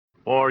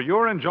For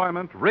your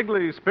enjoyment,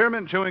 Wrigley's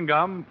Spearmint Chewing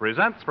Gum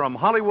presents from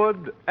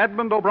Hollywood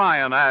Edmund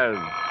O'Brien as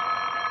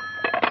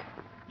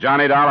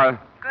Johnny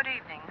Dollar. Good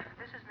evening.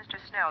 This is Mr.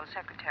 Snell,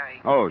 secretary.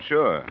 Oh,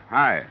 sure.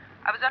 Hi.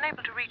 I was unable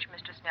to reach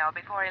Mr. Snell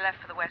before he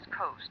left for the West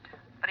Coast,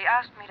 but he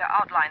asked me to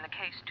outline the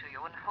case to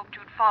you and hoped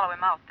you'd follow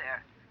him out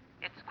there.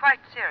 It's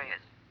quite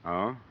serious.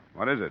 Oh?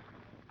 What is it?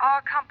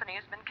 Our company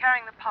has been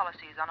carrying the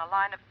policies on a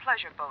line of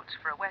pleasure boats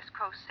for a West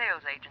Coast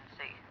sales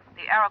agency,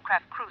 the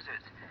Arrowcraft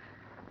cruisers.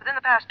 Within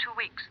the past 2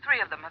 weeks,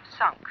 3 of them have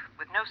sunk,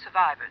 with no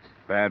survivors.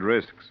 Bad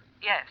risks.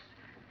 Yes.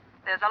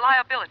 There's a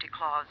liability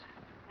clause.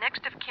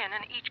 Next of kin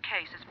in each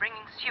case is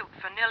bringing suit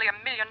for nearly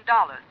 $1 million.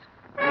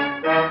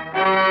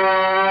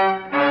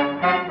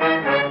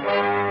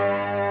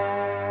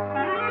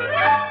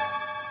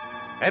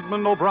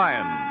 Edmund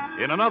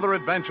O'Brien in another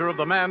adventure of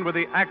the man with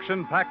the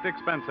action-packed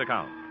expense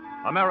account.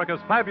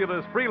 America's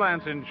fabulous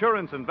freelance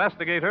insurance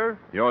investigator.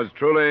 Yours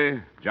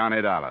truly,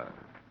 Johnny Dollar.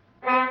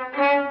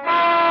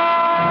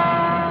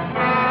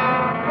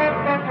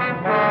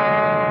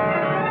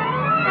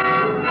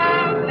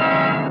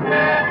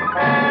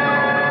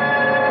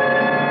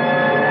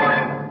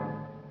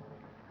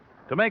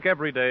 To make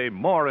every day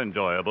more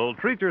enjoyable,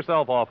 treat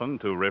yourself often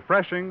to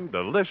refreshing,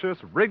 delicious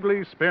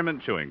Wrigley's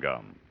Spearmint Chewing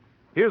Gum.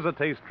 Here's a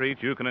taste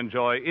treat you can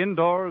enjoy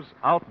indoors,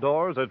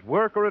 outdoors, at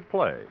work, or at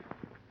play.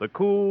 The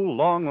cool,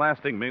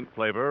 long-lasting mint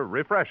flavor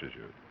refreshes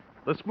you.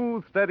 The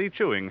smooth, steady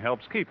chewing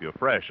helps keep you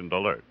fresh and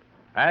alert.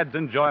 Adds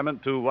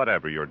enjoyment to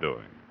whatever you're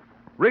doing.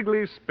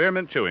 Wrigley's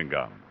Spearmint Chewing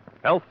Gum.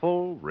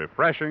 Healthful,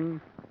 refreshing,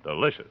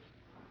 delicious.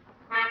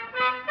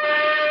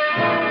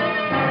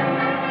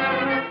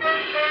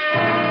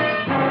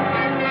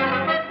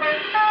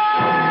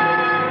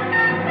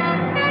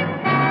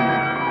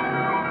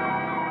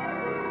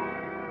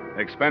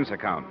 Expense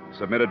account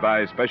submitted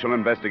by Special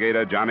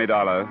Investigator Johnny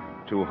Dollar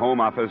to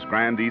Home Office,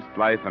 Grand East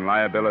Life and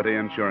Liability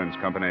Insurance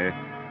Company,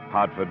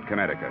 Hartford,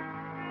 Connecticut.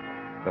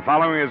 The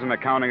following is an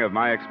accounting of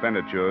my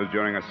expenditures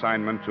during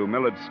assignment to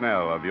Millard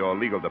Snell of your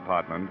legal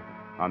department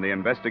on the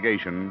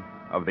investigation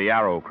of the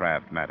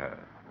Arrowcraft matter.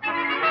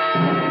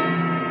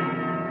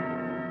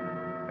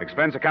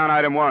 Expense account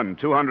item 1,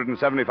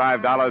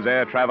 $275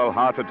 air travel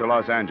Hartford to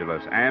Los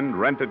Angeles and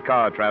rented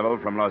car travel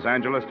from Los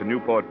Angeles to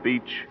Newport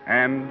Beach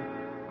and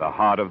the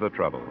heart of the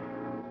trouble.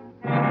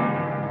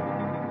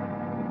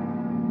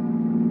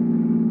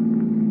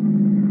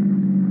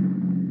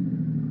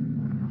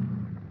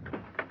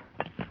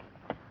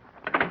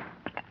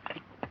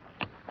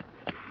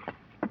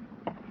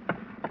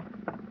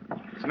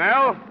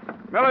 Snell?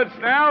 Millard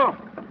Snell?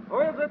 Who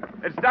is it?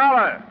 It's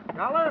Dollar.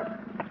 Dollar?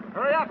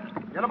 Hurry up.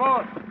 Get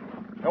aboard.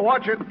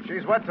 Watch it.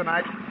 She's wet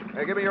tonight.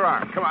 Hey, give me your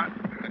arm. Come on.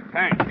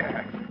 Thanks.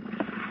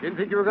 Didn't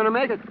think you were going to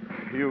make it.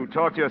 You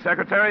talked to your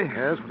secretary?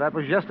 Yes, but that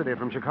was yesterday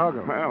from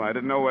Chicago. Well, I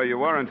didn't know where you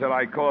were until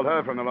I called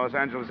her from the Los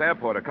Angeles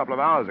airport a couple of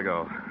hours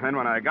ago. Then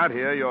when I got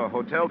here, your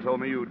hotel told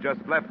me you just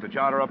left to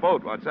charter a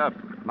boat. What's up?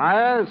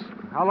 Myers,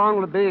 how long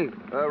will it be?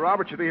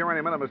 Robert should be here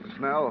any minute, Mr.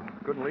 Snell.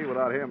 Couldn't leave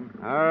without him.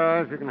 All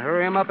right, if you can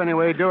hurry him up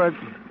anyway, do it.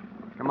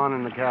 Come on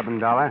in the cabin,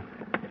 Dollar.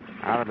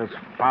 Out of this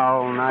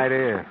foul night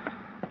air.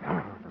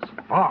 Oh, this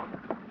fog.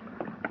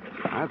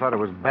 I thought it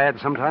was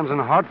bad sometimes in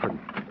Hartford.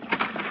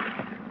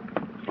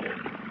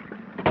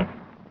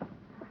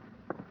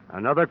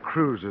 Another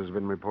cruise has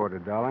been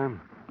reported, Dollar.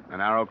 An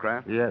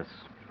Arrowcraft? Yes.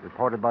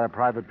 Reported by a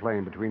private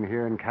plane between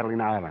here and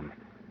Catalina Island.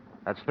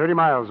 That's 30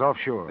 miles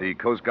offshore. The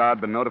Coast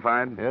Guard been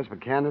notified? Yes, but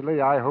candidly,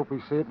 I hope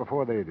we see it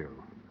before they do.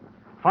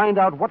 Find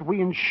out what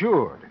we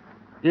insured.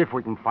 If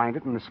we can find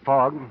it in this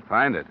fog.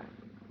 Find it?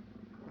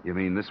 You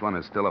mean this one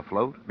is still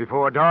afloat?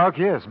 Before dark,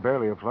 yes,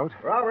 barely afloat.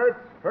 Robert,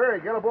 hurry,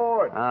 get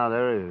aboard. Ah,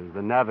 there he is,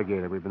 the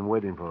navigator we've been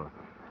waiting for.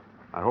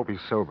 I hope he's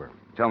sober.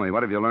 Tell me,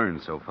 what have you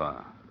learned so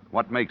far?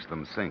 What makes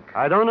them sink?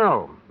 I don't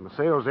know. The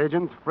sales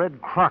agent,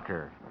 Fred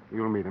Crocker,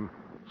 you'll meet him,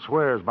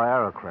 swears by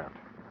Arrowcraft.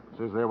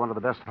 Says they're one of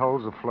the best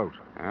hulls afloat.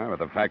 But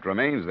the fact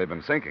remains they've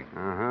been sinking.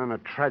 And a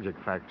tragic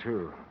fact,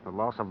 too. The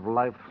loss of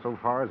life so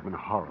far has been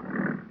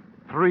horrible.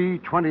 3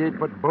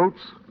 28-foot boats,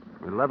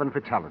 11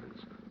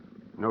 fatalities.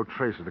 No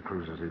trace of the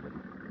cruisers, even.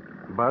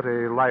 But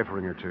a life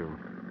ring or two.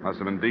 Must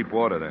have been deep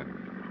water, then.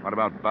 What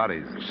about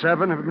bodies?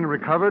 7 have been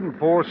recovered and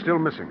 4 still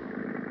missing.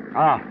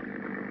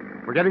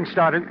 We're getting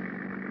started.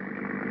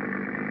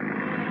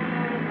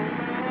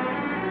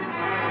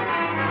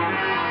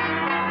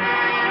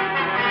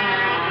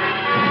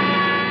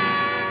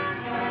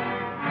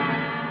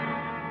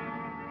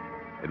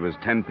 It was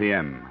 10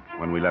 p.m.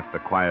 when we left the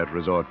quiet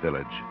resort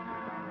village,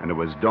 and it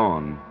was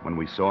dawn when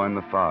we saw in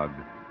the fog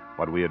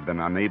what we had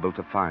been unable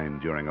to find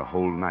during a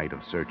whole night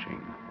of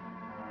searching.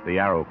 The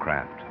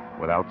Arrowcraft,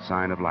 without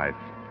sign of life,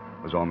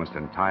 was almost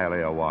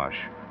entirely awash,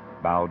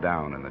 bow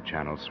down in the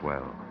channel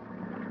swell.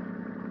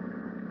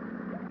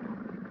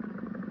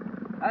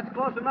 That's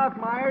close enough,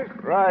 Myers.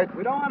 Right.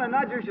 We don't want to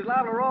nudge her. She's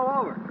liable to roll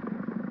over.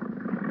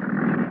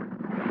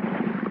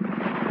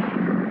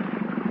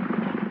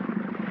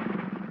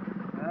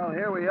 Well,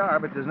 here we are,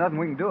 but there's nothing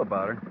we can do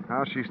about her.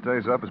 How she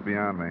stays up is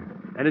beyond me.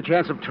 Any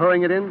chance of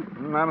towing it in?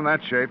 Not in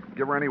that shape.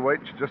 Give her any weight,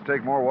 she'll just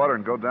take more water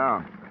and go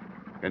down.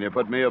 Can you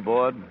put me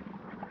aboard?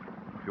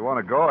 If you want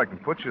to go, I can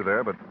put you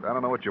there, but I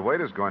don't know what your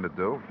waiter's going to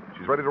do.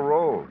 She's ready to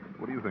roll.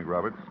 What do you think,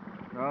 Roberts?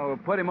 Oh, we'll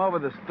put him over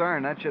the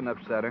stern. That shouldn't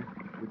upset her.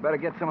 We'd better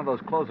get some of those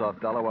clothes off,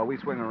 Dollar, while we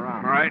swing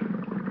around. All right.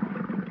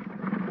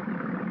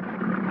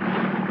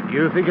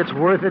 You think it's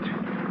worth it?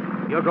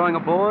 You're going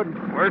aboard?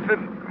 Worth it?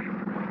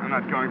 I'm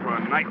not going for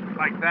a night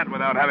like that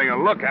without having a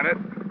look at it.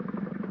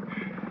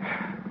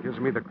 Gives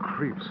me the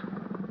creeps.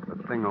 The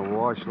thing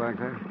awash like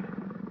that.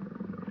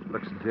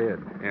 Looks dead.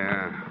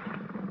 Yeah,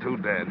 too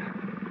dead.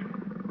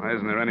 Why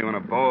isn't there anyone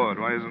aboard?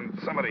 Why isn't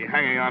somebody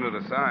hanging onto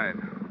the side?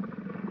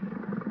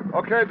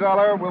 Okay,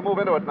 Dollar, we'll move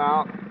into it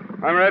now.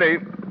 I'm ready.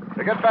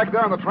 Now get back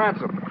there on the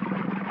transom.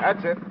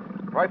 That's it.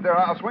 Right there.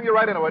 I'll swing you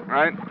right into it.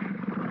 Right.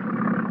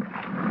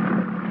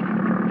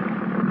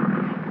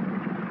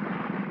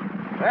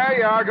 There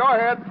you are. Go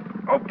ahead.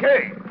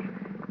 Okay.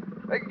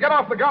 Hey, get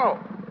off the gunwale.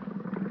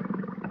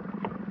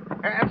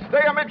 And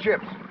stay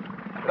amidships.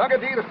 Don't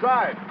get to either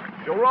side.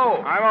 She'll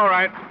roll. I'm all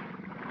right.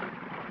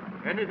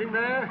 Anything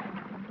there?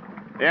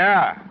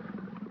 Yeah.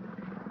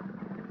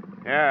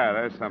 Yeah,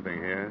 there's something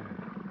here.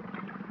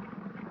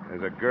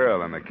 There's a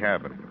girl in the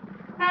cabin.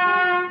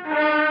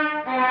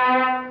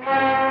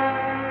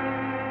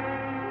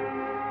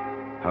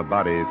 Her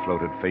body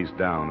floated face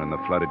down in the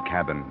flooded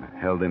cabin,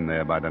 held in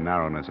there by the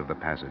narrowness of the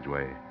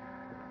passageway.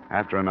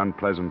 After an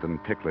unpleasant and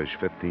ticklish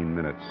 15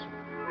 minutes,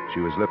 she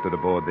was lifted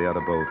aboard the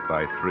other boat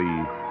by 3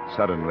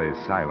 suddenly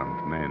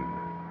silent men.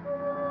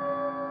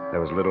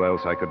 There was little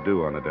else I could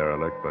do on the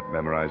derelict but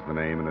memorize the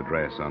name and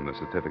address on the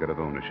certificate of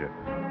ownership.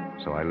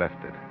 So I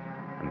left it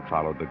and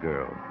followed the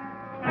girl.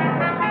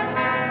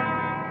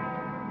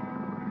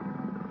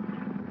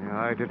 Yeah,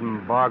 I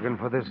didn't bargain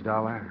for this,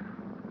 Dollar.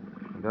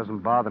 It doesn't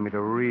bother me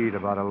to read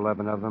about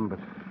 11 of them, but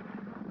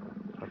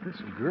this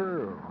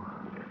girl,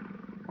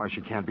 why, she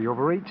can't be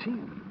over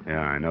 18. Yeah,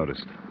 I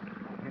noticed.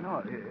 You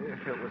know,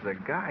 if it was a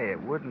guy,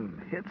 it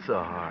wouldn't hit so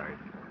hard.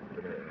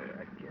 But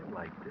a kid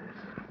like this,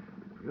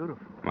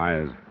 beautiful.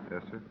 Myers,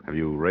 Yes, sir? have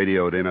you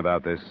radioed in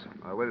about this?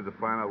 I waited to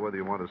find out whether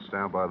you want to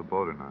stand by the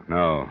boat or not.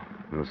 No.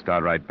 We'll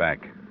start right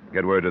back.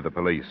 Get word to the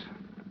police.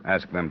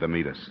 Ask them to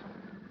meet us.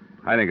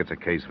 I think it's a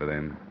case for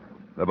them.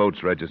 The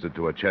boat's registered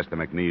to a Chester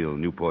McNeil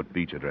Newport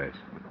Beach address.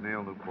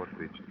 McNeil, Newport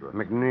Beach address.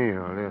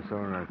 McNeil, yes, all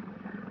right.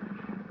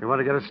 You want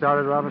to get us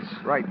started, Roberts?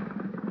 Right.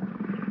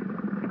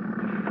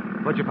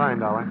 What'd you find,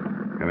 Dollar?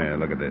 Come here,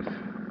 look at this.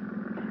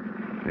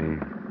 See?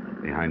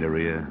 Behind her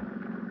ear.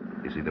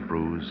 You see the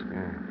bruise?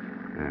 Yeah.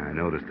 Yeah, I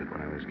noticed it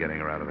when I was getting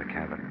her out of the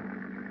cabin.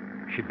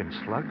 She'd been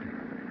slugged?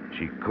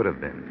 She could have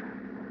been.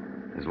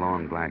 There's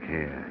long black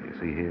hair. You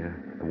see here?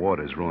 The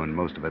water's ruined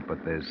most of it,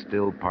 but there's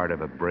still part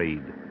of a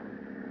braid.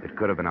 It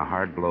could have been a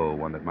hard blow,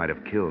 one that might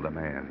have killed a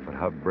man, but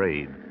her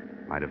braid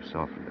might have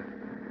softened it.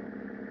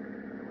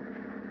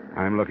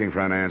 I'm looking for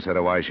an answer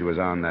to why she was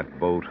on that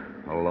boat,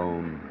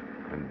 alone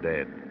and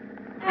dead.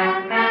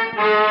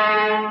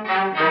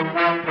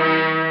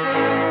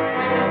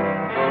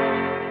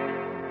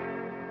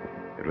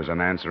 It was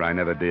an answer I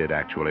never did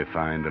actually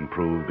find and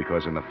prove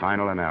because in the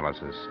final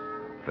analysis,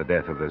 the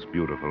death of this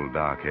beautiful,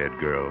 dark-haired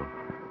girl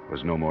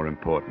was no more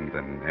important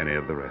than any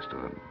of the rest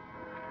of them.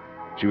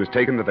 She was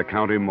taken to the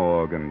county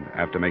morgue, and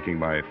after making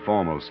my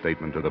formal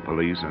statement to the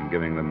police and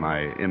giving them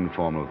my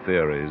informal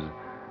theories,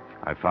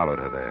 I followed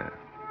her there.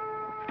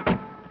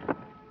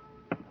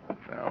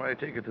 Now, I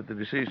take it that the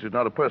deceased is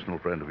not a personal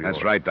friend of yours.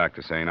 That's right,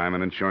 Dr. Sane. I'm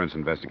an insurance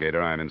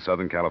investigator. I'm in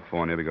Southern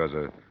California because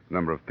a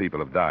number of people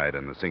have died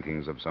in the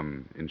sinkings of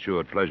some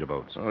insured pleasure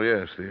boats. Oh,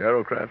 yes, the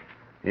Arrowcraft.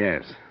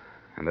 Yes,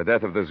 and the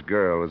death of this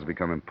girl has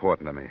become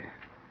important to me.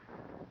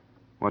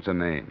 What's her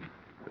name?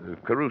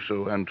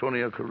 Caruso,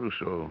 Antonia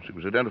Caruso. She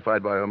was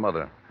identified by her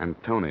mother.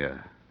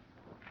 Antonia.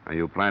 Are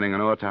you planning an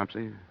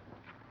autopsy?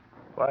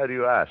 Why do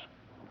you ask?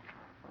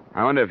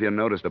 I wonder if you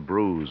noticed a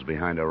bruise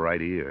behind her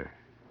right ear.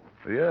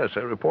 Yes,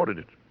 I reported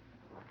it.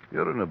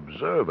 You're an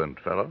observant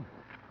fellow.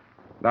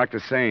 Dr.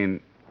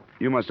 Sane,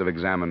 you must have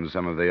examined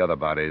some of the other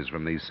bodies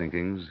from these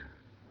sinkings.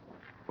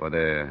 Were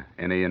there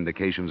any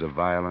indications of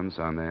violence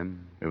on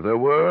them? If there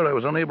were, I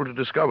was unable to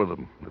discover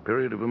them. The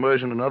period of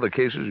immersion in other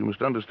cases, you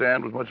must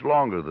understand, was much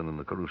longer than in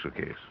the Caruso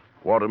case.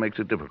 Water makes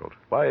it difficult.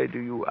 Why do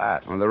you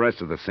ask? Well, the rest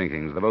of the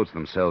sinkings, the boats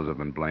themselves have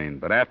been blamed.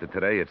 But after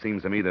today, it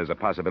seems to me there's a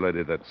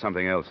possibility that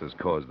something else has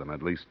caused them,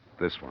 at least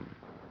this one.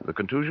 The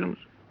contusions?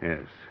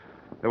 Yes.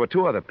 There were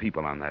 2 other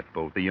people on that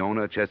boat, the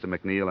owner, Chester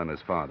McNeil, and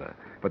his father.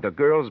 But the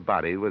girl's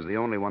body was the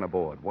only one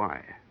aboard.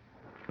 Why?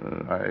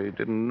 I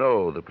didn't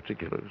know the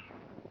particulars.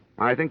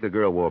 I think the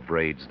girl wore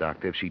braids,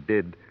 Doctor. If she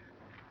did,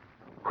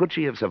 could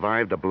she have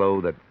survived a blow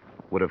that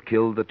would have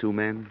killed the 2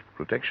 men?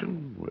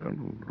 Protection? Well,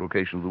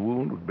 location of the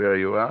wound would bear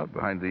you out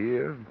behind the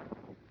ear.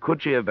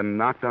 Could she have been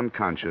knocked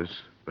unconscious,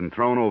 been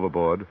thrown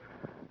overboard,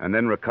 and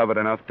then recovered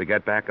enough to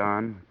get back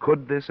on?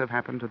 Could this have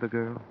happened to the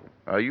girl?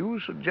 Are you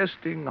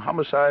suggesting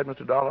homicide,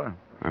 Mr. Dollar?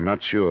 I'm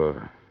not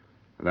sure.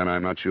 Then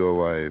I'm not sure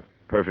why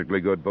perfectly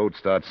good boats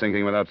start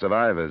sinking without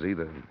survivors,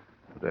 either.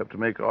 They have to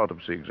make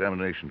autopsy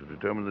examination to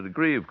determine the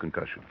degree of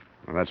concussion.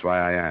 Well, that's why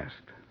I asked.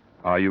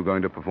 Are you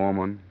going to perform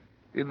one?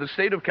 In the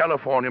state of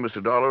California,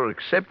 Mr. Dollar,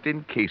 except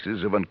in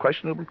cases of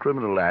unquestionable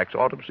criminal acts,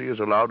 autopsy is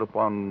allowed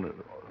upon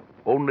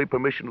only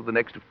permission of the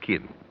next of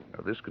kin.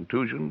 Now, this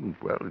contusion,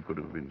 well, it could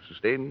have been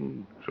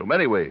sustained so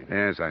many ways.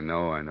 Yes, I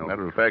know.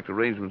 Matter of fact,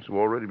 arrangements have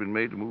already been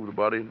made to move the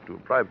body to a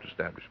private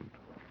establishment.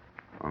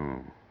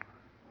 Oh.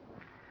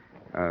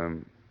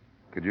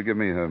 Could you give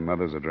me her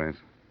mother's address?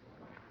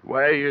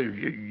 Why,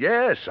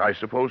 yes, I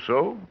suppose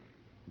so.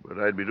 But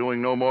I'd be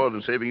doing no more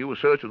than saving you a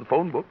search of the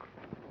phone book.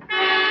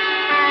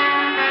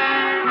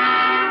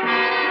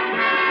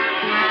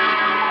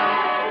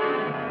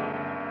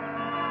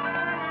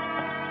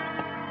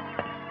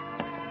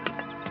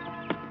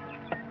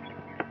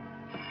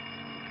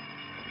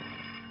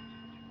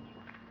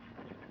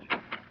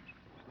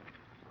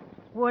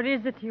 What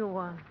is it you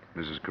want?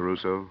 Mrs.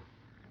 Caruso,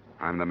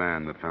 I'm the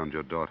man that found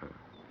your daughter.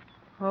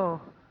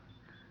 Oh.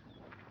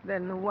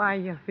 Then why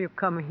have you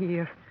come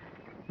here?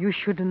 You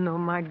shouldn't know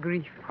my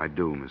grief. I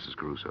do, Mrs.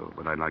 Caruso,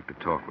 but I'd like to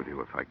talk with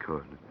you if I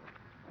could.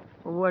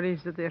 What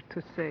is there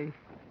to say?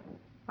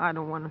 I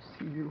don't want to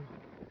see you.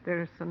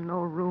 There is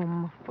no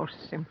room for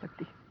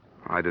sympathy.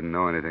 I didn't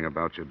know anything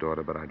about your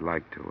daughter, but I'd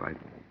like to.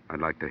 I'd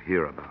like to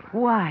hear about her.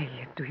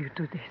 Why do you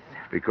do this?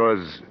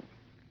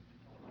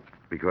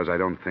 Because I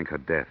don't think her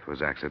death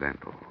was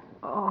accidental.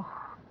 Oh,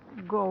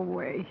 go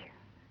away.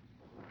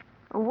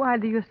 Why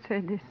do you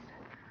say this?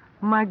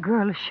 My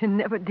girl, she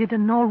never did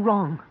no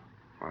wrong.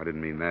 I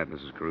didn't mean that,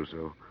 Mrs.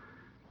 Caruso.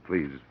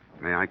 Please,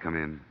 may I come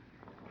in?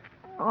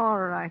 All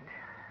right.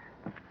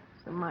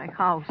 It's my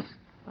house.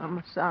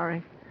 I'm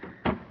sorry.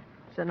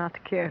 It's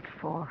not cared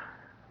for.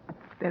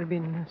 There have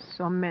been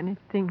so many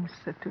things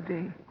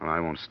today. Well, I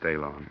won't stay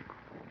long.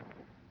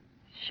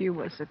 She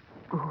was a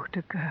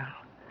good girl.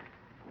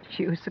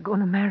 She was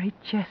going to marry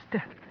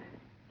Chester.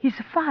 His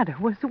father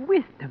was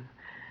with them.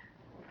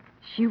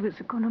 She was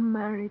going to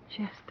marry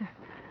Chester.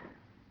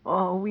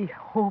 Oh, we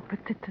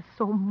hoped it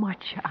so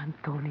much,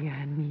 Antonia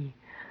and me,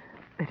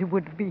 that it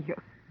would be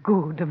a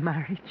good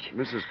marriage.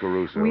 Mrs.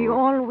 Caruso. We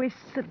always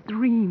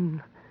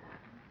dreamed.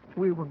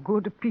 We were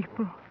good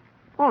people,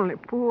 only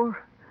poor.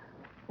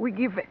 We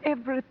give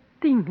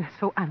everything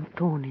so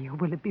Antonia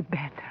will be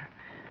better.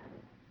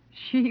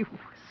 She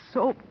was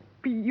so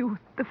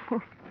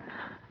beautiful.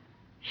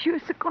 She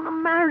was going to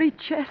marry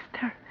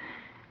Chester.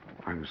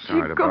 I'm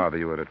sorry to bother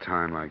you at a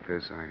time like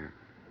this.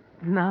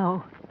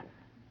 Now,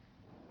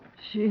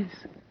 she's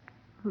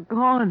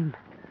gone.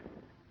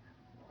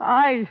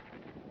 I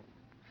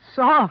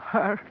saw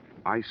her.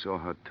 I saw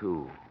her,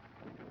 too.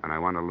 And I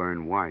want to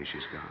learn why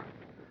she's gone.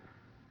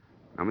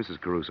 Now,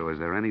 Mrs. Caruso, is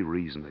there any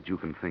reason that you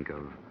can think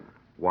of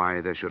why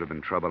there should have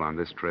been trouble on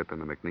this trip in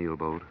the McNeil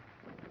boat?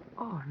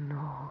 Oh,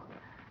 no.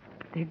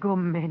 They go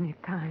many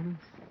times.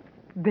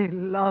 They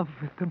love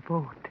the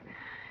boat.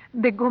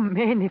 They go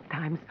many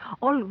times,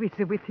 always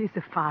with his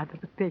father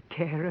to take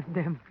care of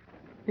them.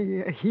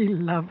 He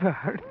loved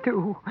her,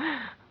 too.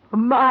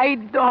 My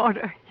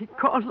daughter, he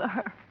called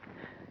her.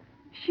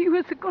 She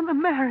was going to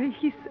marry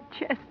his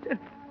Chester.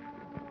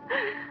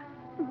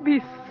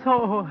 Be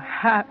so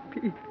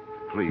happy.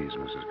 Please,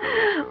 Mrs.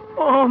 Caruso.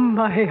 Oh,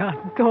 my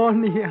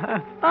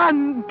Antonia.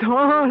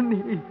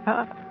 Antonia.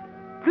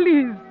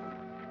 Please,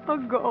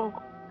 go.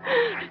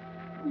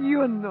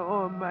 You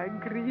know my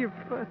grief.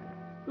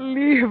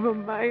 Leave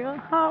my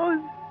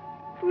house.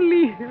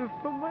 Leave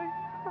my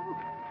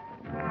house.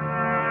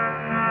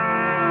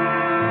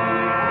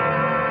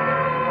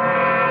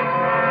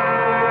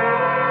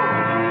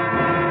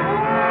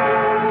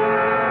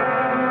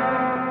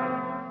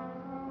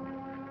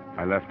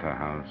 I left her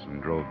house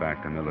and drove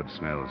back to Millard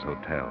Snell's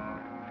hotel.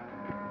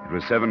 It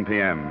was 7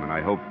 p.m., and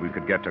I hoped we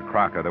could get to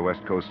Crocker, the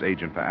West Coast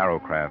agent for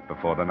Arrowcraft,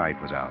 before the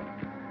night was out.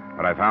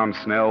 But I found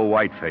Snell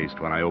white-faced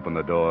when I opened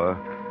the door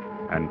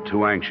and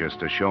too anxious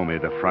to show me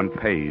the front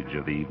page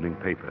of the evening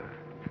paper.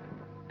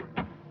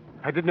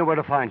 I didn't know where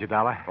to find you,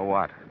 Dollar. For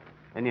what?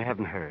 And you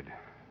haven't heard.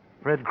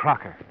 Fred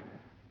Crocker,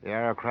 the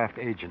Arrowcraft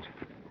agent.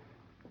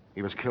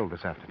 He was killed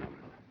this afternoon.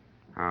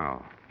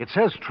 How? It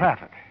says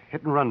traffic,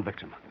 hit-and-run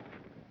victim.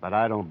 But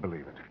I don't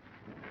believe it.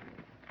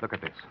 Look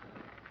at this.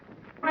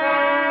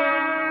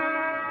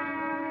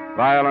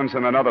 Violence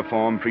in another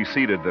form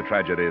preceded the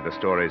tragedy, the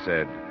story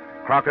said.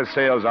 Crocker's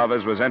sales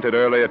office was entered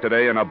earlier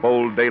today in a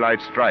bold daylight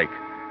strike.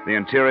 The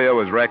interior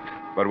was wrecked,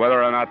 but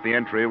whether or not the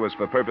entry was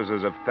for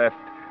purposes of theft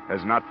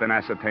has not been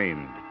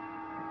ascertained.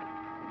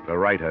 The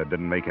writer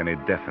didn't make any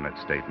definite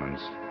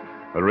statements.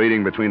 But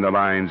reading between the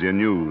lines, you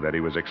knew that he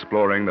was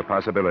exploring the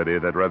possibility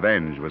that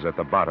revenge was at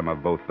the bottom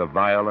of both the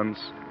violence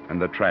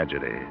and the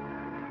tragedy.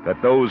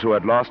 That those who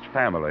had lost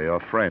family or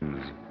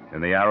friends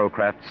in the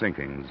Arrowcraft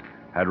sinkings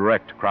had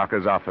wrecked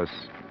Crocker's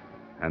office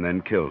and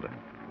then killed him.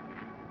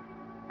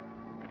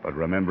 But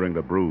remembering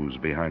the bruise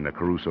behind the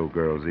Caruso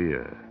girl's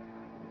ear,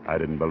 I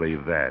didn't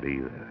believe that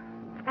either.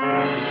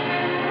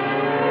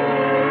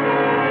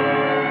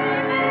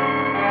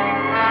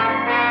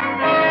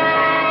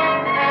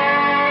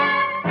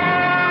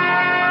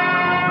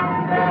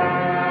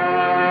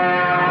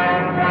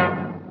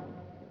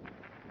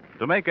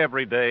 To make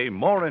every day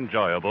more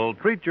enjoyable,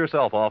 treat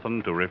yourself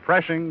often to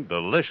refreshing,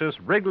 delicious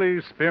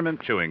Wrigley's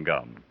Spearmint Chewing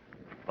Gum.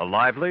 The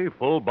lively,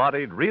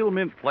 full-bodied real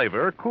mint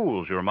flavor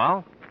cools your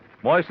mouth,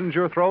 moistens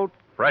your throat,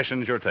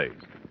 freshens your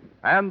taste.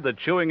 And the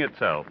chewing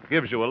itself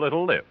gives you a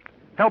little lift,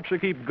 helps you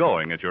keep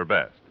going at your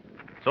best.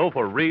 So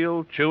for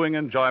real chewing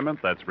enjoyment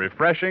that's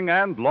refreshing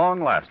and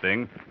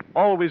long-lasting,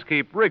 always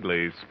keep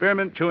Wrigley's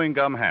Spearmint Chewing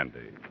Gum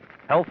handy.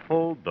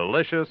 Healthful,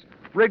 delicious,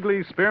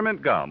 Wrigley's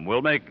Spearmint Gum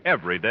will make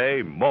every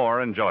day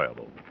more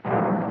enjoyable.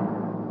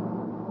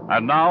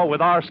 And now,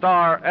 with our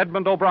star,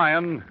 Edmund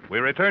O'Brien, we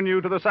return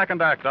you to the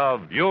second act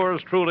of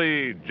Yours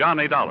Truly,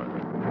 Johnny Dollar.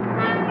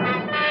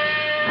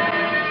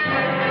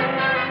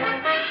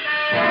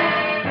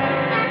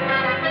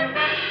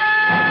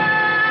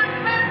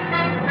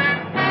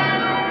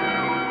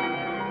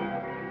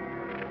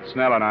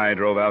 Snell and I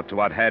drove out to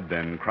what had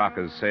been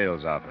Crocker's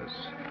sales office.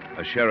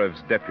 A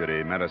sheriff's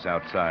deputy met us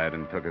outside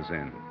and took us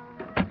in.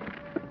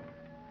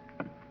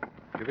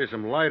 Give you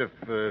some light if...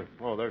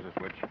 Oh, there's a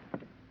switch.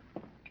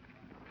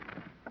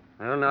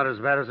 Well, not as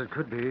bad as it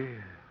could be.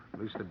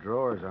 At least the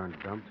drawers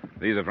aren't dumped.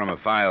 These are from a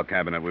file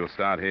cabinet. We'll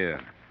start here.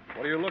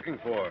 What are you looking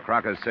for?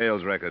 Crocker's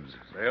sales records.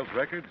 Sales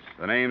records?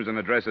 The names and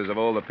addresses of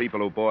all the people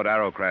who bought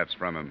Arrowcrafts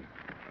from him.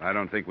 I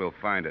don't think we'll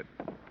find it.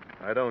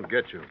 I don't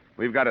get you.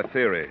 We've got a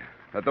theory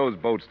that those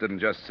boats didn't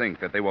just sink,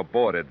 that they were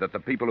boarded, that the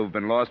people who've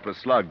been lost were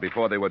slugged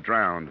before they were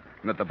drowned,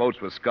 and that the boats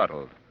were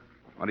scuttled.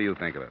 What do you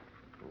think of it?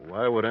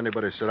 Why would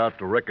anybody set out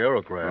to wreck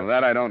Arrowcraft? Well,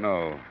 that I don't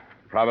know.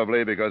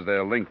 Probably because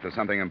they're linked to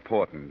something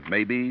important.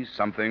 Maybe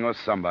something or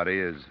somebody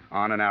is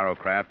on an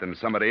Arrowcraft and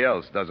somebody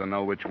else doesn't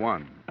know which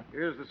one.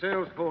 Here's the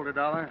sales folder,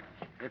 Dollar.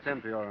 It's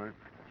empty, all right.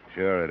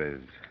 Sure it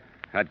is.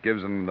 That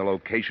gives them the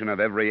location of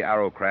every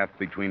Arrowcraft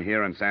between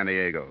here and San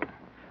Diego.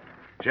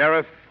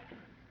 Sheriff,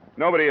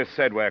 nobody has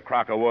said where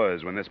Crocker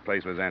was when this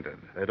place was entered.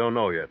 They don't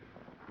know yet.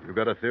 You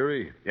got a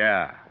theory?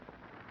 Yeah,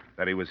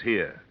 that he was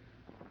here.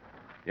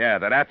 Yeah,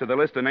 that after the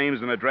list of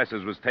names and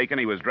addresses was taken,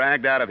 he was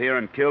dragged out of here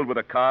and killed with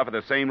a car for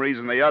the same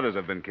reason the others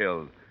have been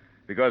killed.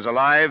 Because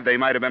alive, they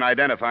might have been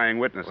identifying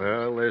witnesses.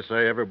 Well, they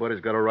say everybody's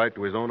got a right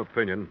to his own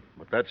opinion,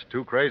 but that's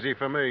too crazy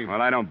for me.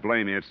 Well, I don't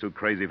blame you. It's too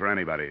crazy for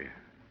anybody.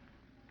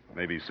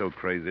 Maybe so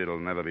crazy it'll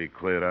never be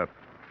cleared up.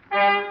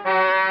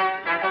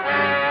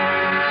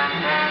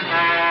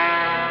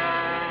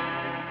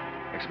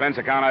 Expense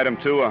account item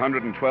 2,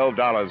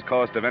 $112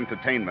 cost of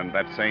entertainment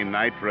that same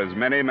night for as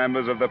many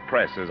members of the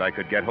press as I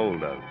could get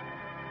hold of.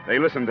 They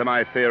listened to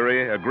my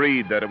theory,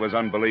 agreed that it was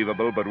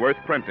unbelievable, but worth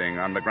printing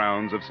on the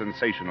grounds of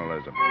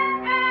sensationalism.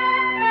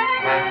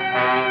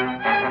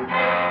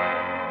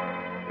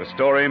 The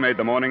story made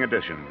the morning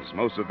editions,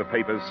 most of the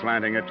papers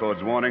slanting it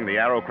towards warning the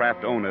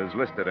Arrowcraft owners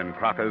listed in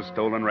Crocker's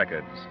stolen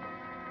records.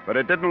 But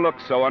it didn't look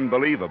so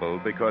unbelievable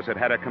because it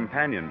had a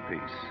companion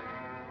piece.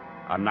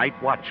 A night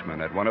watchman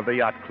at one of the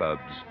yacht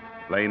clubs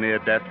lay near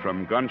death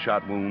from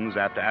gunshot wounds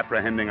after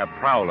apprehending a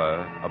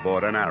prowler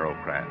aboard an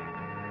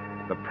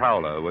Arrowcraft. The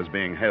prowler was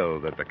being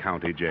held at the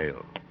county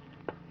jail.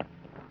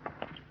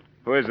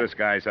 Who is this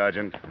guy,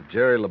 Sergeant?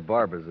 Jerry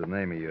LaBarber's the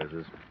name he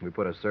uses. We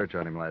put a search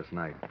on him last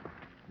night.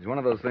 He's one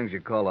of those things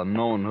you call a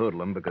known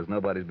hoodlum because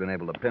nobody's been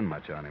able to pin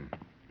much on him.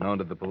 Known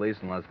to the police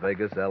in Las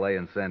Vegas, L.A.,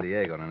 and San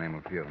Diego, to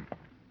name a few.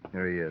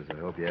 Here he is. I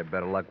hope you had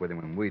better luck with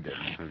him than we did.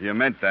 If you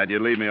meant that,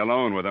 you'd leave me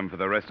alone with him for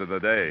the rest of the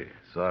day.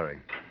 Sorry.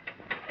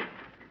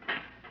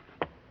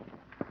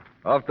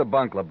 Off the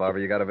bunk,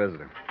 LaBarber. You got a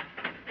visitor.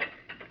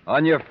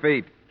 On your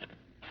feet.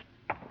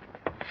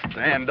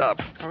 Stand up.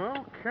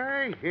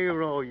 Okay,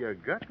 hero, you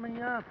got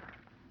me up.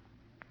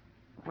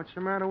 What's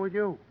the matter with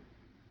you?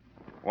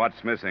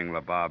 What's missing,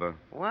 LaBarber?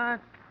 What?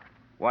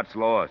 What's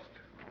lost?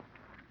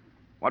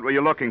 What were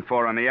you looking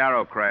for on the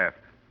Arrowcraft?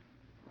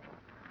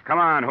 Come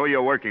on, who are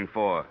you working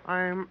for?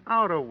 I'm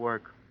out of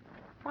work.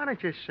 Why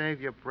don't you save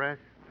your breath?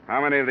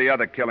 How many of the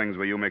other killings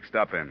were you mixed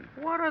up in?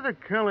 What are the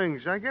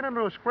killings? I get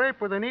into a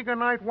scrape with an eager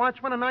night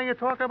watchman, and now you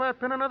talk about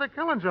pinning other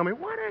killings on me.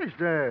 What is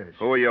this?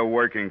 Who are you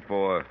working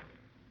for?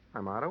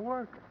 I'm out of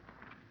work.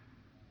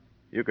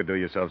 You could do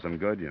yourself some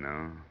good, you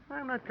know.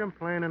 I'm not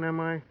complaining, am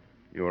I?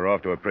 You were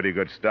off to a pretty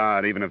good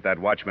start. Even if that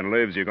watchman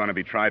lives, you're going to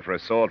be tried for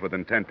assault with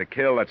intent to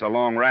kill. That's a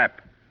long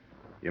rap.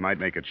 You might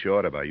make it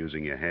shorter by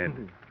using your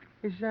head.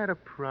 Is that a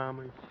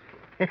promise?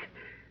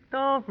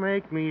 Don't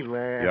make me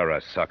laugh. You're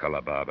a sucker,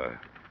 LaBarber.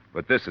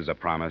 But this is a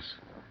promise.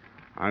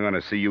 I'm going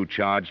to see you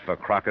charged for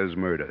Crocker's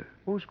murder.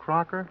 Who's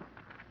Crocker?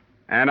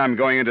 And I'm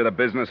going into the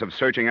business of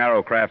searching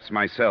Arrowcrafts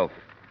myself.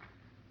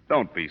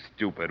 Don't be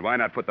stupid. Why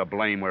not put the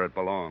blame where it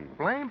belongs?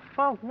 Blame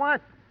for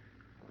what?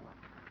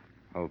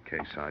 Okay,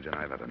 Sergeant,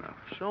 I've had enough.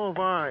 So have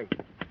I.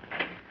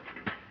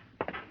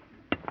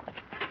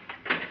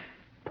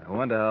 I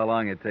wonder how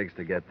long it takes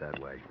to get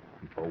that way.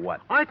 And for what?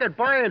 I could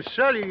buy and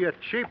sell you, you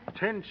cheap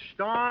tin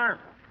star.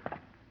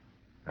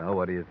 Well,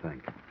 what do you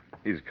think?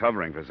 He's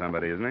covering for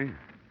somebody, isn't he?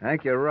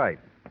 Hank, you're right.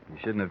 You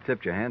shouldn't have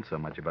tipped your hand so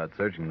much about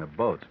searching the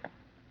boats.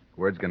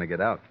 Word's going to get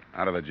out.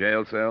 Out of a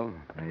jail cell?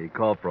 He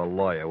called for a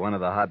lawyer, one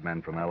of the hot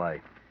men from L.A.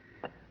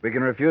 We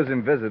can refuse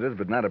him visitors,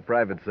 but not a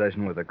private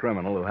session with a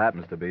criminal who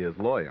happens to be his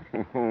lawyer.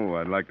 Oh,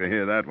 I'd like to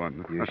hear that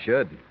one. You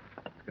should.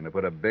 It's going to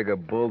put a bigger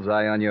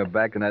bullseye on your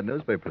back than that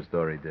newspaper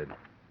story did.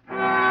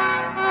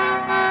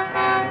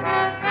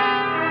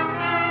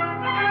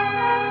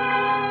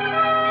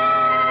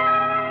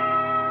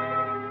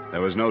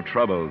 There was no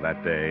trouble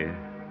that day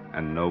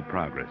and no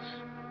progress.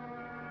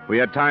 We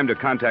had time to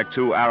contact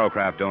 2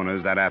 Arrowcraft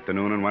owners that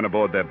afternoon and went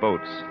aboard their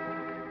boats.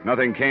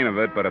 Nothing came of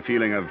it but a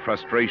feeling of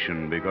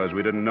frustration because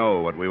we didn't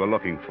know what we were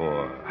looking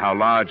for, how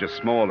large or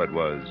small it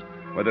was,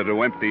 whether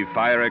to empty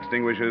fire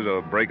extinguishers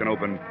or break and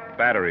open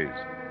batteries.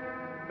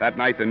 That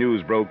night, the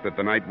news broke that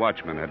the night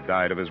watchman had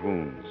died of his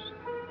wounds.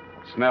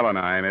 Snell and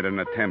I made an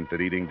attempt at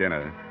eating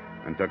dinner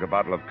and took a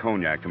bottle of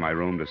cognac to my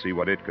room to see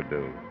what it could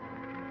do.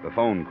 The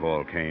phone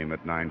call came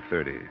at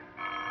 9:30.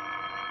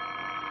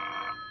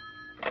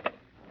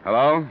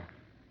 Hello?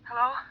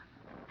 Hello?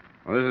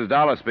 Well, this is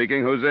Dollar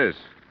speaking. Who's this?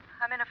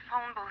 I'm in a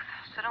phone booth,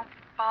 so don't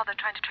bother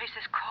trying to trace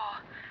this call.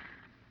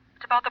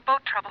 It's about the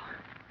boat trouble.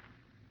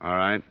 All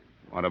right.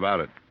 What about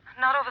it?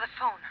 Not over the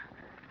phone.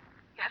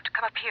 You have to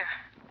come up here.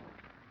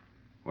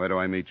 Where do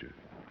I meet you?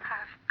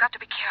 I've got to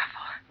be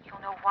careful.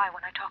 You'll know why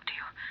when I talk to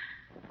you.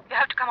 You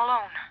have to come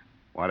alone.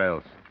 What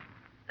else?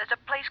 There's a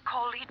place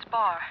called Leeds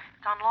Bar.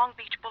 It's on Long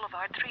Beach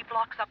Boulevard, 3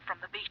 blocks up from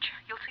the beach.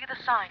 You'll see the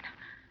sign.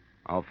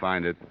 I'll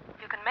find it.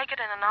 You can make it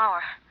in an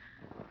hour.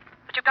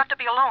 But you've got to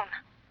be alone.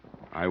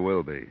 I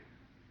will be.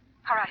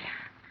 All right.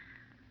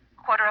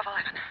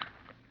 11:15.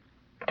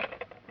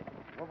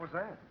 What was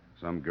that?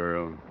 Some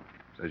girl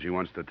says she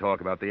wants to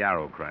talk about the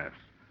Arrowcrafts.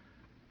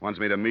 Wants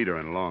me to meet her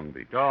in Long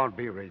Beach. Don't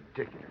be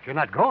ridiculous. You're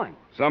not going.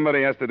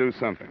 Somebody has to do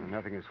something.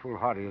 Nothing as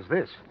foolhardy as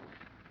this.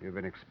 You've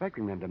been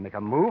expecting them to make a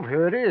move.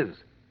 Here it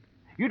is.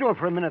 You don't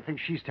for a minute think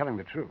she's telling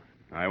the truth.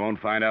 I won't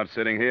find out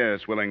sitting here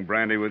swilling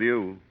brandy with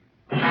you.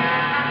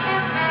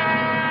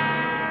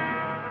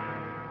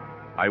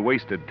 I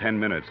wasted 10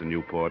 minutes in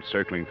Newport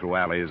circling through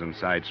alleys and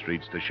side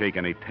streets to shake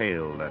any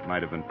tail that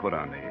might have been put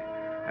on me.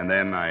 And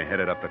then I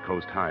headed up the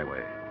coast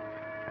highway.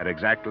 At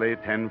exactly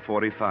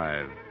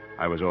 10:45,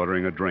 I was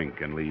ordering a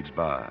drink in Leeds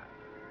Bar.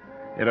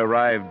 It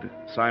arrived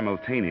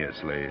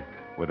simultaneously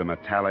with a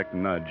metallic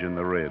nudge in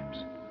the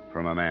ribs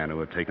from a man who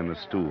had taken the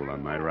stool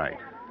on my right.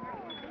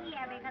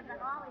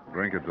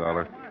 Drink it,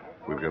 Dollar.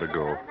 We've got to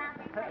go.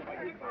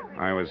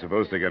 I was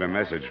supposed to get a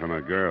message from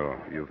a girl.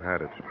 You've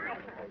had it.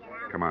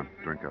 Come on,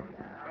 drink up.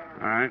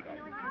 All right.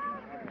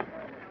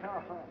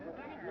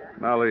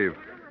 Now leave.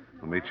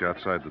 We'll meet you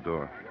outside the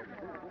door.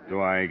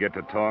 Do I get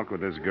to talk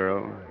with this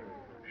girl?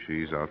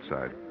 She's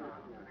outside.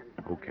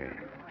 Okay.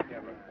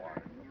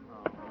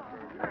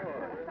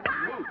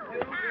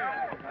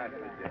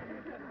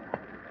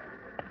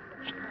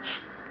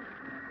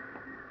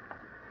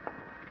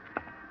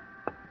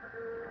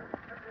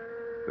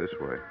 This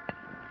way.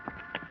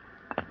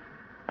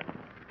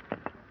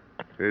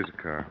 Here's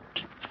a car.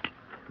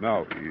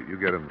 No, you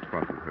get in the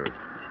front with her.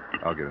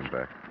 I'll get in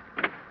back.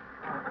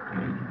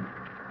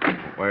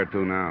 Where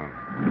to now?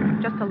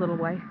 Just a little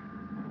way.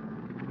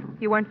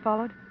 You weren't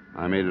followed?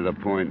 I made it a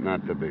point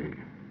not to be.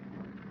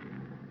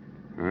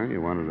 Huh?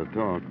 You wanted to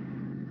talk.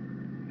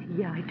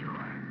 Yeah, I do.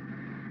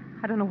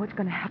 I don't know what's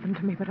going to happen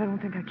to me, but I don't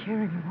think I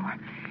care anymore.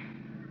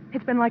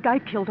 It's been like I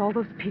killed all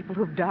those people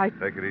who've died.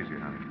 Take it easy,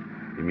 honey.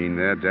 You mean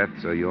their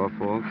deaths are your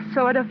fault?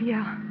 Sort of,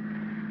 yeah.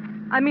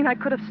 I mean, I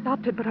could have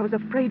stopped it, but I was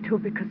afraid to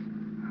because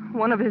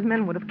one of his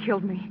men would have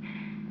killed me.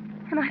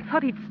 And I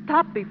thought he'd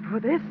stop me for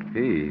this.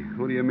 He?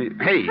 Who do you mean?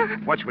 Hey,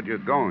 watch what you're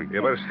going.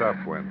 You better stop,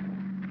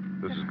 Gwen.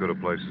 This is as good a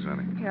place as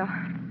any. Yeah.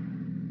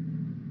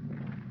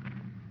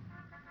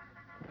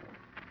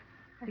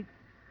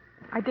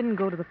 I didn't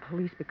go to the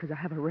police because I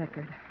have a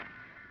record.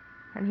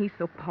 And he's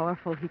so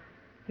powerful,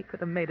 he could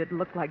have made it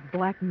look like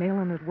blackmail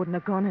and it wouldn't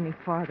have gone any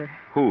farther.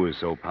 Who is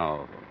so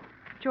powerful?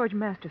 George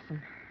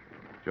Masterson.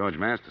 George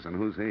Masterson.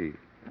 Who's he?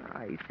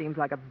 He seems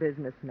like a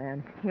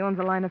businessman. He owns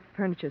a line of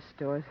furniture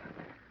stores.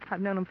 I've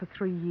known him for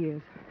 3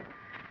 years.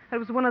 It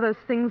was one of those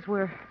things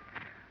where,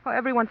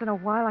 every once in a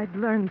while I'd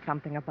learn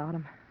something about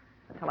him.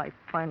 Until I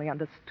finally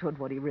understood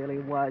what he really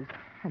was.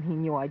 And he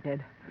knew I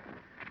did.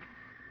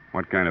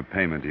 What kind of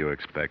payment do you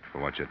expect for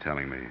what you're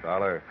telling me?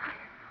 Dollar.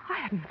 I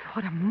hadn't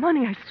thought of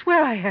money. I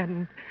swear I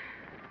hadn't.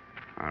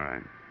 All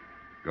right.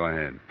 Go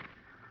ahead.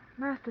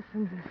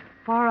 Masterson's as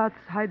far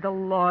outside the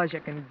law as you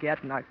can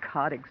get.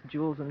 Narcotics,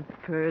 jewels and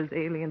furs,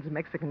 aliens,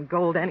 Mexican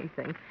gold,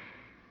 anything.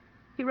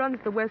 He runs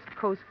the West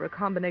Coast for a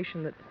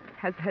combination that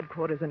has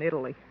headquarters in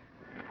Italy.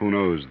 Who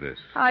knows this?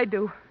 I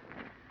do.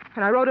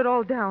 And I wrote it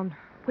all down.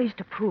 Ways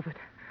to prove it.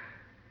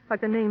 Like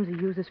the names he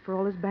uses for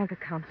all his bank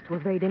accounts to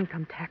evade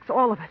income tax.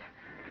 All of it.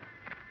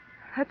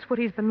 That's what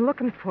he's been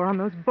looking for on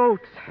those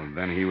boats. Well,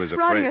 then he was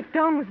Writing afraid. it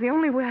down was the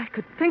only way I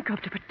could think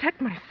of to protect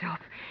myself.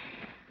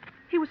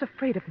 He was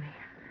afraid of me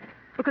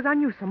because I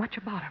knew so much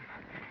about him.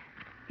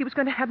 He was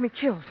going to have me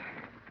killed.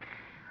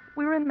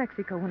 We were in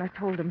Mexico when I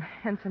told him,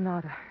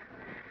 Ensenada.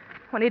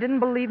 When he didn't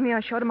believe me, I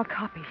showed him a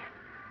copy.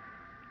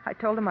 I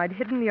told him I'd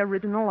hidden the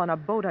original on a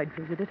boat I'd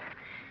visited,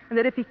 and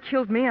that if he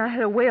killed me, I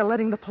had a way of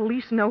letting the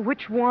police know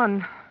which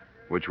one.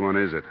 Which one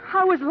is it?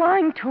 I was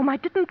lying to him. I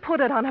didn't put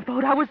it on a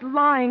boat. I was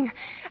lying.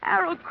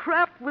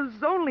 Arrowcraft was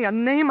only a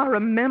name I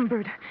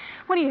remembered.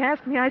 When he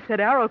asked me, I said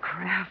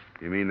Arrowcraft.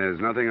 You mean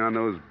there's nothing on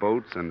those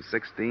boats and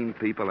 16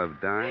 people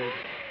have died?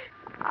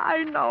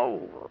 I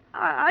know.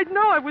 I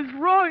know I was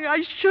wrong. I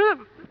should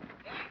have.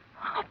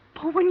 Oh,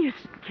 but when you're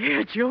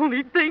scared, you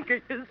only think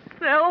of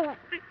yourself.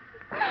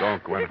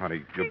 Don't, Gwen,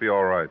 honey. You'll be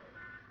all right.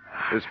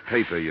 This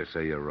paper you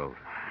say you wrote,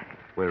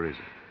 where is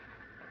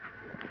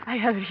it? I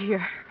have it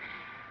here.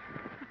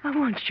 I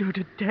want you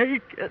to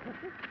take it.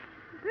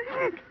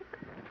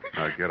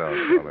 Now, get out,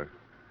 Dollar.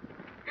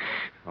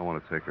 I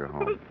want to take her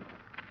home.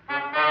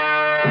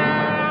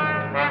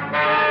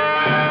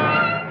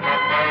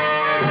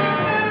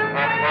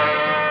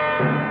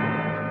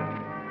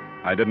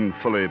 I didn't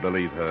fully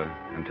believe her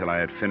until I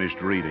had finished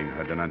reading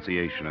her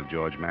denunciation of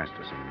George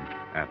Masterson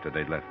after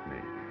they'd left me.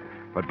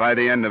 But by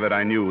the end of it,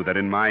 I knew that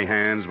in my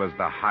hands was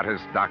the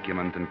hottest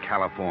document in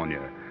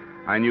California.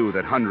 I knew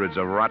that hundreds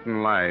of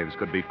rotten lives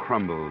could be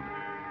crumbled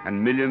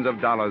and millions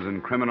of dollars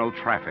in criminal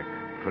traffic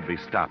could be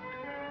stopped.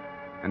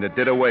 And it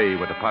did away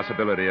with the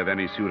possibility of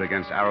any suit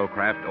against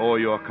Arrowcraft or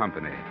your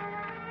company.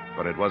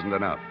 But it wasn't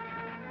enough.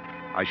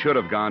 I should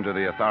have gone to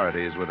the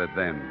authorities with it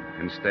then.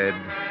 Instead,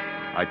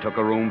 I took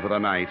a room for the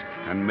night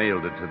and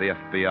mailed it to the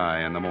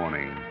FBI in the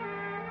morning.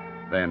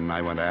 Then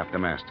I went after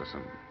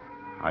Masterson.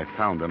 I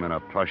found him in a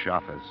plush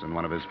office in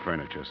one of his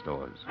furniture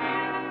stores.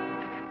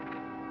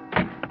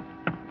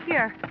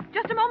 Here.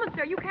 Just a moment,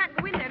 sir. You can't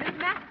go in there. Miss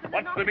Masterson.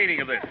 What's the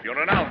meaning of this?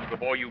 You're announced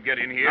before you get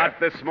in here. Not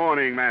this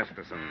morning,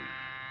 Masterson.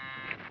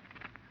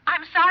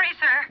 I'm sorry,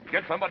 sir.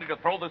 Get somebody to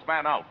throw this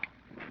man out.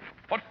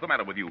 What's the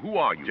matter with you? Who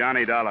are you?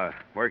 Johnny Dollar,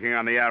 working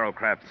on the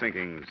Arrowcraft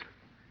sinkings.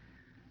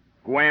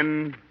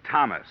 Gwen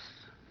Thomas.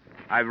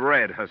 I've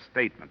read her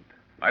statement.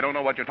 I don't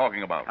know what you're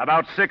talking about.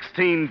 About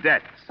 16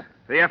 deaths.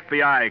 The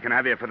FBI can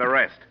have you for the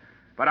rest.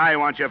 But I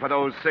want you for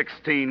those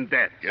 16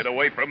 deaths. Get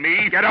away from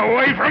me. Get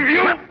away from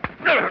you!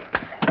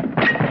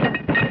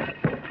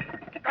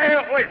 Stay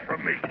away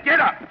from me. Get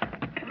up!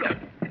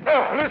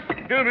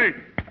 Listen to me.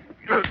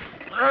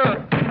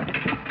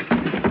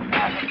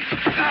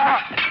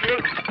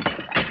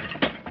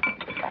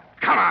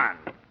 Come on,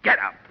 get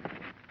up.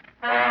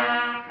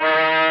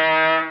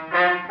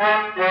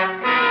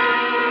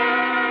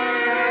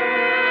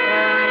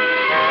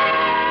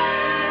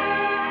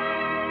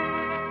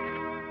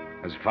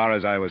 As far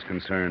as I was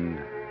concerned,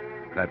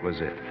 that was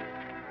it.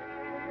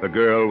 The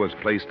girl was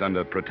placed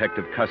under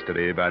protective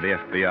custody by the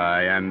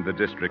FBI and the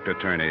district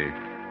attorney,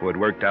 who had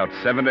worked out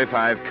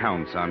 75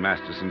 counts on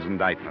Masterson's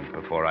indictment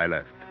before I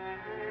left.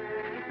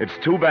 It's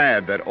too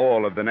bad that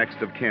all of the next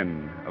of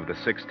kin of the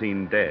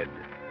 16 dead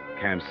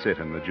can't sit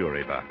in the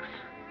jury box.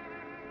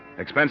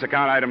 Expense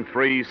account item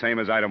 3, same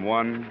as item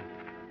 1.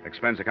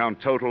 Expense account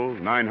total,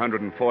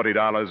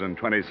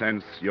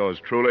 $940.20.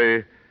 Yours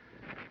truly,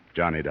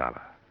 Johnny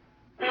Dollar.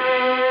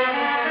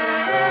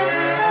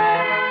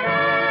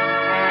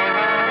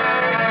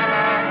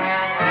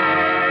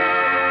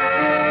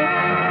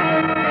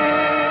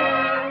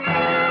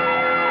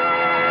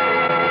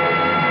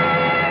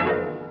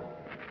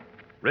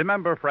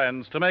 Remember,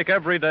 friends, to make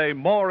every day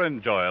more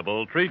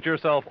enjoyable, treat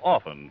yourself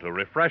often to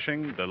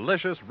refreshing,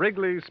 delicious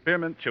Wrigley's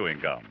Spearmint Chewing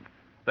Gum.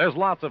 There's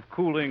lots of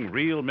cooling,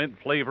 real mint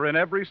flavor in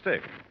every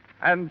stick.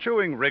 And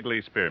chewing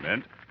Wrigley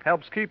Spearmint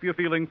helps keep you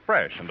feeling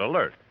fresh and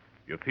alert.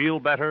 You feel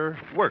better,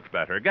 work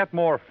better, get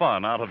more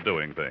fun out of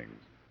doing things.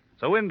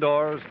 So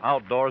indoors,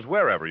 outdoors,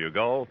 wherever you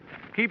go,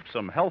 keep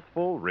some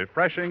healthful,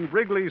 refreshing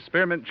Wrigley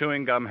Spearmint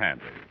Chewing Gum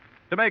handy.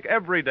 To make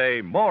every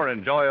day more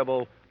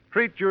enjoyable,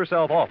 treat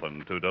yourself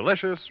often to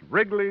delicious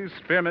Wrigley's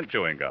Spearmint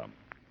Chewing Gum.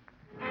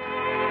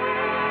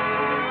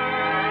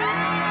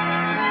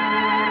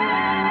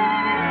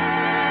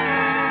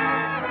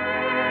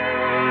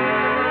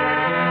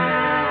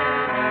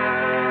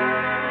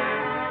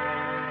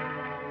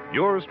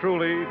 Yours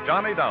truly,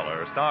 Johnny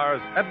Dollar,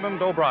 stars Edmund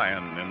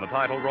O'Brien in the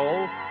title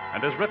role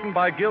and is written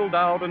by Gil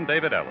Dowd and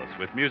David Ellis,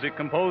 with music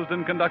composed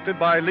and conducted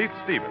by Leith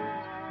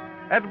Stevens.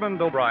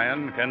 Edmund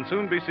O'Brien can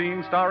soon be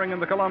seen starring in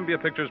the Columbia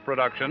Pictures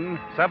production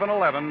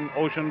 711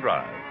 Ocean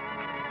Drive.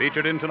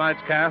 Featured in tonight's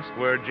cast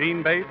were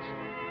Gene Bates,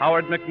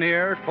 Howard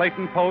McNear,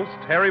 Clayton Post,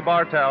 Harry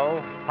Bartell,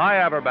 Hy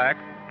Averback,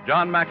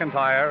 John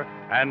McIntyre,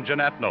 and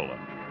Jeanette Nolan.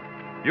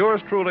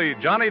 Yours truly,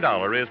 Johnny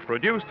Dollar, is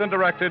produced and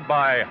directed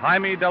by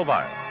Jaime Del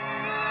Valle.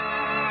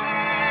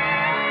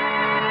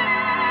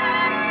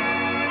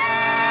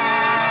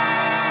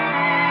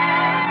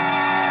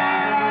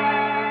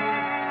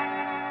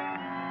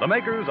 The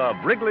makers of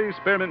Wrigley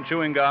Spearmint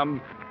Chewing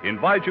Gum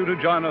invite you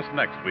to join us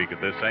next week at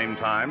this same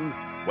time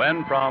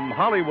when, from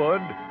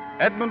Hollywood,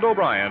 Edmund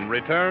O'Brien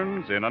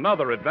returns in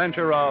another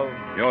adventure of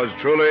Yours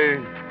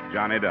truly,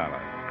 Johnny Dollar.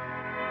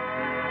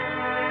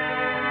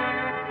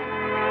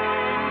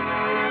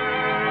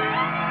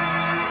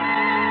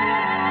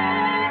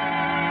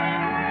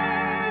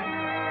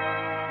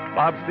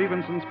 Bob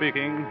Stevenson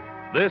speaking.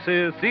 This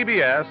is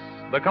CBS,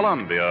 the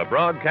Columbia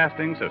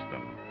Broadcasting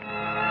System.